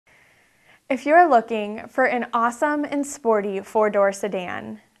If you're looking for an awesome and sporty four-door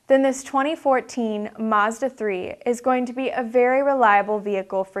sedan, then this 2014 Mazda 3 is going to be a very reliable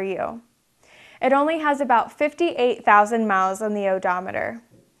vehicle for you. It only has about 58,000 miles on the odometer.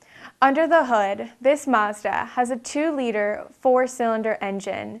 Under the hood, this Mazda has a 2-liter, 4-cylinder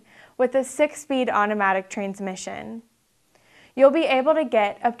engine with a 6-speed automatic transmission. You'll be able to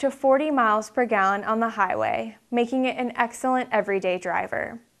get up to 40 miles per gallon on the highway, making it an excellent everyday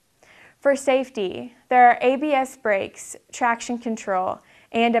driver. For safety, there are ABS brakes, traction control,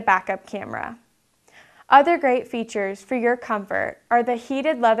 and a backup camera. Other great features for your comfort are the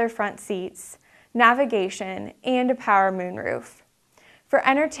heated leather front seats, navigation, and a power moonroof. For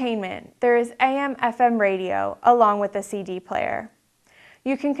entertainment, there is AM/FM radio along with a CD player.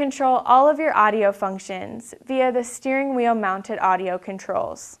 You can control all of your audio functions via the steering wheel mounted audio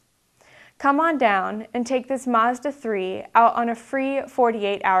controls. Come on down and take this Mazda 3 out on a free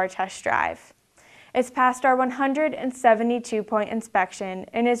 48-hour test drive. It's passed our 172-point inspection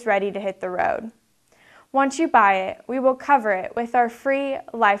and is ready to hit the road. Once you buy it, we will cover it with our free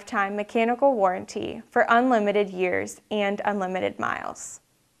lifetime mechanical warranty for unlimited years and unlimited miles.